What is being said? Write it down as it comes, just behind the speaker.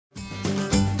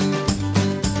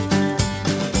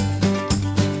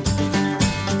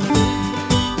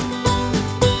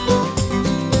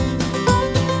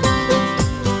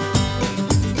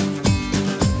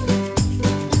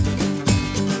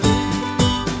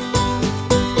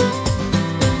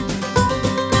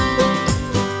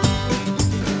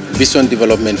Vision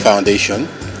Development Foundation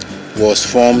was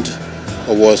formed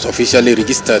or was officially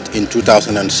registered in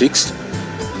 2006,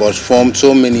 but formed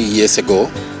so many years ago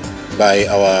by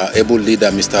our able leader,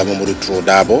 Mr. Mamadou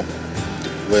Dabo,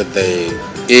 with the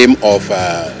aim of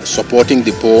supporting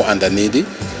the poor and the needy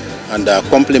and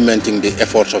complementing the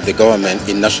efforts of the government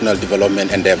in national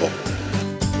development endeavor.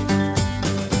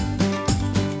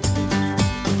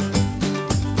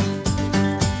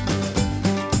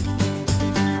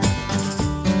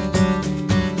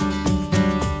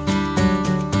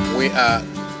 We are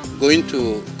going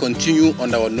to continue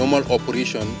on our normal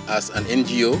operation as an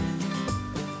NGO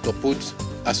to put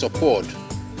a support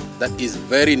that is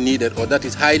very needed, or that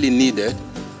is highly needed,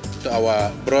 to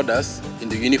our brothers in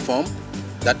the uniform.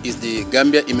 That is the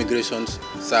Gambia Immigration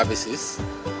Services.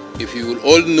 If you will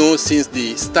all know, since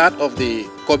the start of the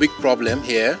COVID problem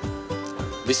here,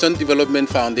 Vision Development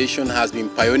Foundation has been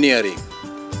pioneering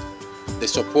the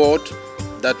support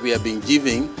that we have been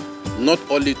giving not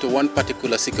only to one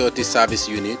particular security service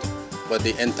unit, but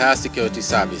the entire security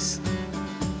service.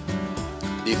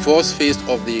 The first phase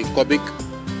of the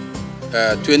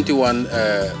COVID-21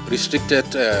 restricted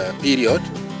period,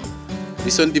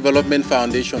 Vision Development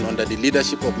Foundation, under the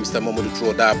leadership of Mr.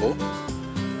 Mamadou Dabo,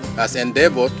 has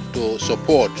endeavored to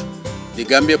support the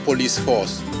Gambia Police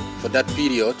Force for that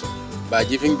period by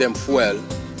giving them fuel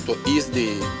to ease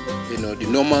the, the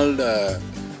normal,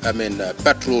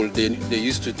 patrol they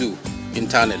used to do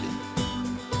internally.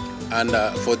 And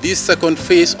for this second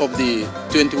phase of the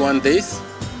 21 days,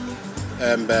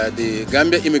 the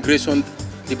Gambia Immigration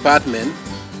Department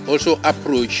also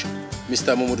approached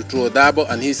Mr. Mamadou Dabo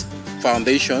and his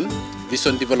foundation,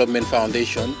 Vision Development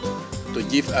Foundation, to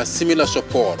give us similar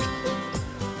support,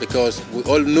 because we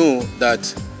all know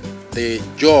that the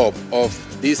job of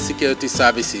these security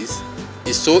services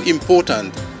is so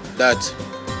important that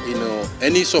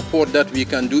any support that we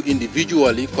can do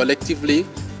individually, collectively,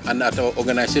 and at our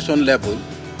organization level,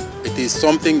 it is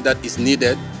something that is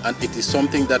needed, and it is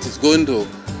something that is going to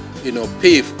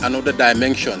pave another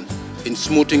dimension in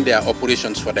smoothing their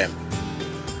operations for them.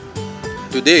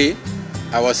 Today,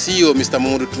 our CEO, Mr.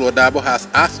 Mamadou Dabo, has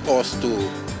asked us to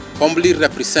humbly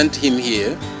represent him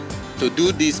here to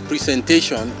do this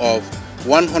presentation of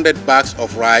 100 bags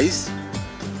of rice,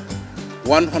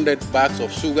 100 bags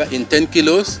of sugar in 10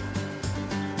 kilos,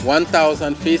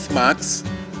 1,000 face masks,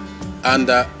 and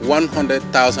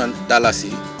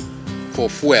 $100,000 for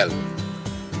fuel.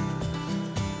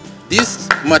 This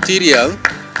material,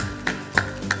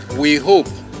 we hope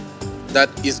that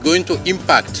is going to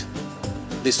impact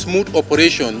the smooth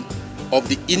operation of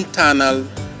the internal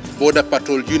border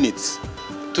patrol units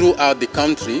throughout the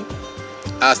country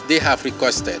as they have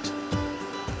requested.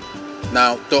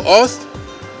 Now, to us,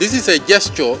 this is a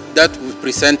gesture that we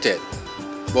presented,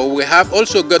 but we have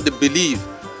also got the belief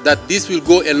that this will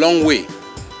go a long way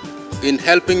in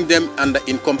helping them and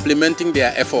in complementing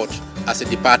their efforts as a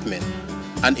department,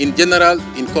 and in general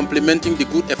in complementing the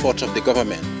good efforts of the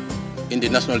government in the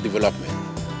national development.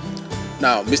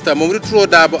 Now, Mr. Mamadou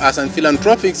Dabo, as a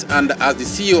philanthropist and as the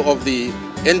CEO of the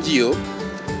NGO,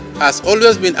 has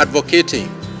always been advocating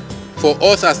for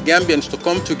us as Gambians to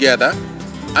come together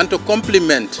and to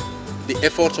complement the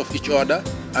efforts of each other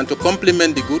and to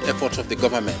complement the good efforts of the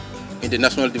government in the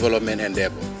national development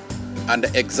endeavor. And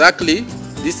exactly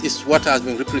this is what has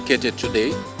been replicated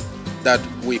today, that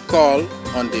we call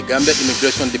on the Gambia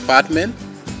Immigration Department,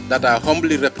 that are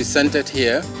humbly represented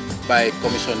here by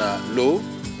Commissioner Lowe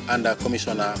and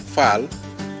Commissioner Fall,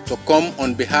 to come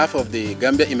on behalf of the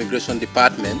Gambia Immigration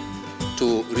Department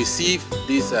to receive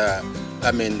this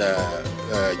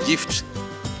gift.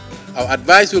 Our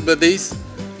advice will be this: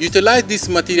 utilize this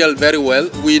material very well.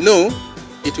 We know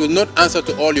it will not answer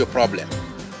to all your problems,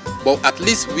 but at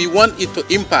least we want it to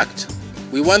impact.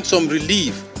 We want some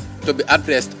relief to be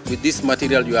addressed with this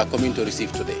material you are coming to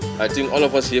receive today. I think all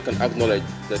of us here can acknowledge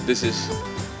that this is,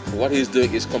 what he's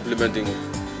doing is complementing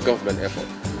government effort.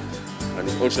 And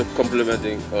he's also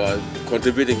complementing,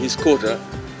 contributing his quota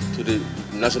to the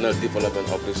national development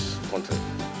of this country.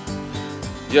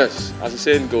 Yes, as the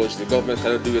saying goes, the government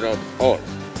cannot do it all.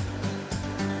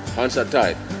 Hands are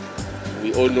tied.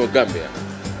 We all know Gambia.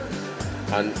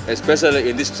 And especially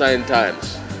in these trying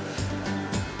times,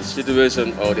 the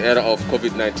situation or the era of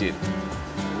COVID-19,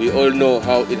 we all know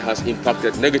how it has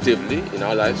impacted negatively in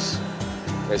our lives,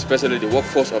 especially the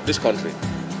workforce of this country.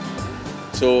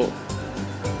 So,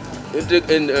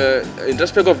 in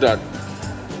respect of that,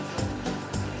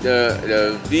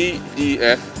 the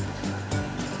VDF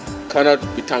cannot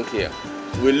be thanked here.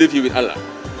 We'll leave you with Allah.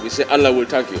 We say Allah will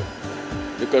thank you.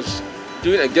 Because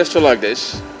doing a gesture like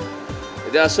this,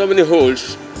 there are so many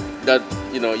holes that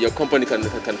your company can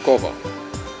cover.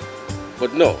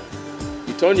 But no,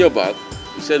 you turn your back.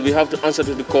 You said we have to answer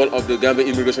to the call of the Gambia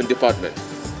Immigration Department.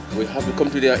 We have to come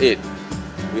to their aid.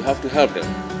 We have to help them.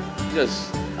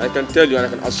 Yes, I can tell you and I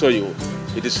can assure you,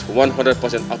 it is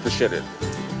 100% appreciated.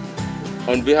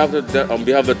 On behalf of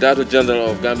the Director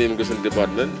General of Gambia Immigration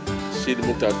Department, Sidi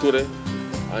Mukhtar Toure,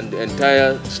 and the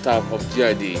entire staff of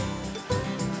GID,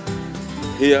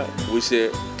 here we say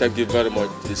thank you very much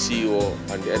to the CEO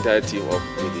and the entire team of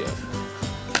VDF.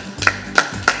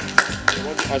 I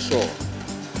want to assure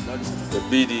the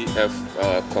VDF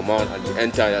command and the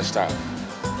entire staff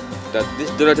that these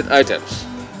donated items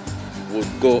would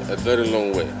go a very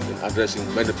long way in addressing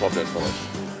many problems for us.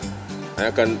 And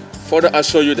I can further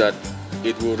assure you that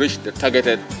it will reach the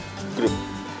targeted group.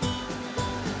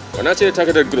 When I say the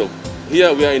targeted group,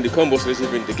 here we are in the combos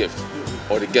receiving the gift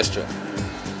or the gesture.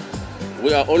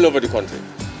 We are all over the country,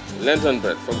 length and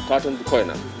breadth, from Carton to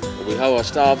Koina. We have our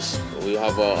staffs, we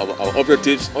have our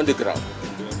operatives on the ground,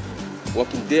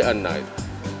 working day and night,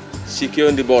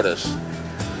 securing the borders,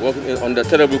 working under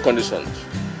terrible conditions.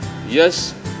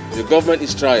 Yes, the government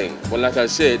is trying, but like I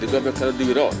said, the government cannot do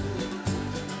it all.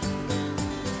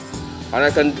 And I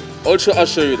can also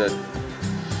assure you that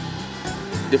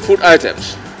the food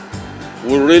items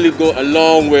will really go a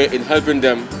long way in helping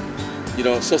them,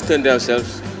 sustain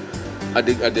themselves at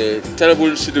the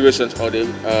terrible situations or the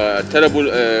terrible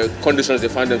conditions they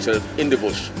find themselves in the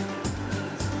bush.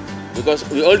 Because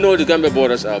we all know the Gambia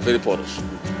borders are very porous.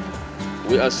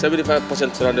 We are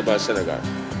 75% surrounded by Senegal.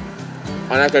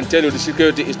 And I can tell you the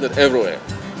security is not everywhere.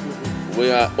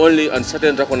 We are only on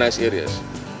certain recognized areas.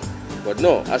 But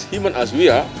no, as human as we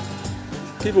are,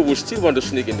 people will still want to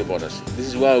sneak in the borders. This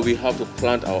is why we have to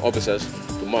plant our officers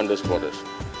to man those borders.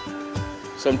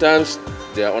 Sometimes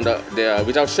they are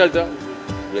without shelter,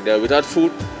 they are without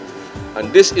food,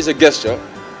 and this is a gesture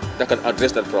that can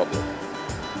address that problem.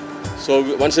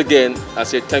 So once again, I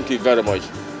say thank you very much,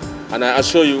 and I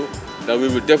assure you that we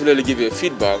will definitely give you a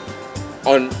feedback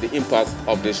on the impact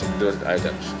of these donated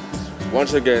items.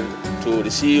 Once again, to the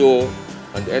CEO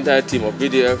and the entire team of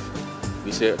VDF,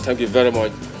 we say thank you very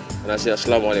much, and I say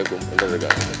Assalamu alaikum in that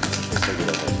regard. Thank you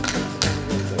very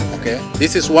much. Okay,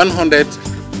 this is 100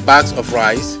 bags of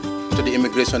rice to the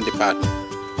Immigration Department.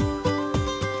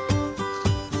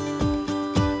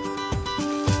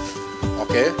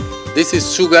 Okay, this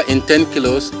is sugar in 10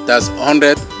 kilos, that's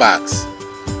 100 bags.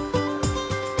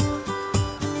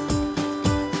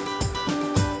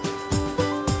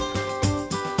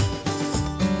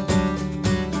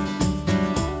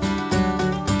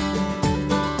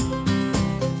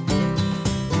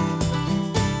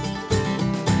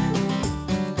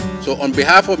 So on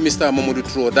behalf of Mr. Mamadou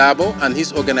Touro Dabo and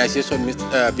his organization,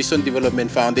 Vision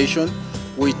Development Foundation,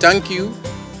 we thank you.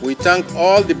 We thank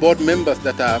all the board members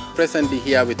that are presently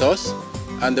here with us,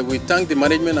 and we thank the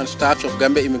management and staff of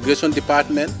Gambia Immigration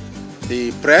Department,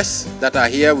 the press that are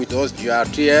here with us,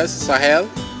 GRTS, Sahel,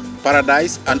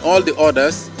 Paradise, and all the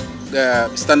others,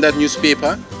 the Standard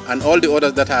newspaper, and all the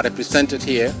others that are represented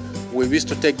here. We wish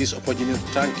to take this opportunity to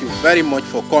thank you very much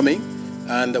for coming,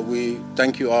 and we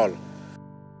thank you all.